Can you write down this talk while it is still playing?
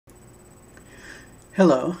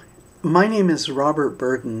Hello, my name is Robert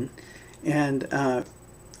Burden, and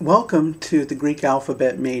welcome to the Greek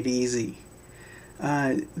Alphabet Made Easy.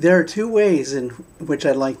 There are two ways in which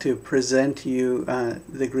I'd like to present to you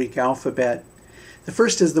the Greek alphabet. The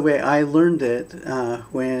first is the way I learned it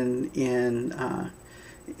when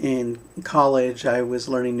in college I was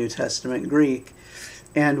learning New Testament Greek,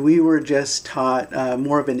 and we were just taught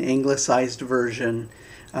more of an anglicized version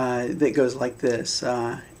that goes like this.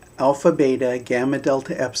 Alpha, beta, gamma,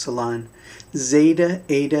 delta, epsilon, zeta,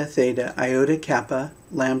 eta, theta, iota, kappa,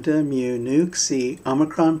 lambda, mu, nu, xi,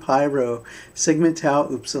 omicron, pi, rho, sigma, tau,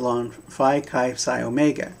 upsilon, phi, chi, psi,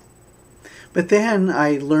 omega. But then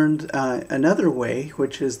I learned another way,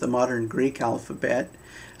 which is the modern Greek alphabet,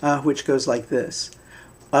 which goes like this.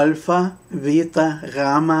 Alpha, beta,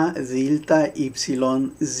 gamma, delta,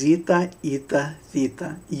 epsilon, zeta, eta,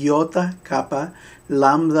 theta, iota, kappa,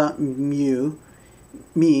 lambda, mu,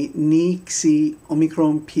 mi, ni, xi,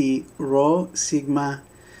 omicron, pi, rho, sigma,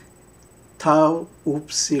 tau,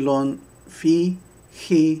 upsilon, phi,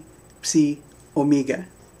 chi, psi, omega.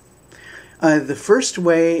 The first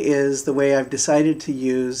way is the way I've decided to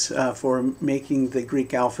use for making the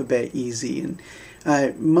Greek alphabet easy.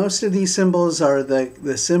 And most of these symbols are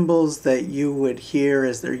the symbols that you would hear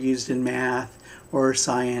as they're used in math or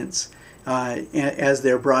science as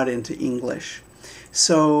they're brought into English.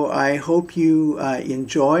 So I hope you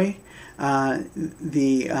enjoy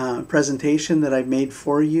the presentation that I've made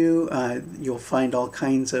for you. You'll find all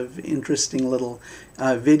kinds of interesting little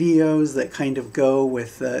videos that kind of go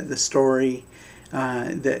with the story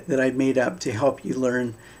that I've made up to help you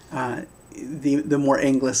learn the more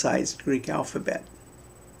anglicized Greek alphabet.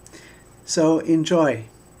 So enjoy.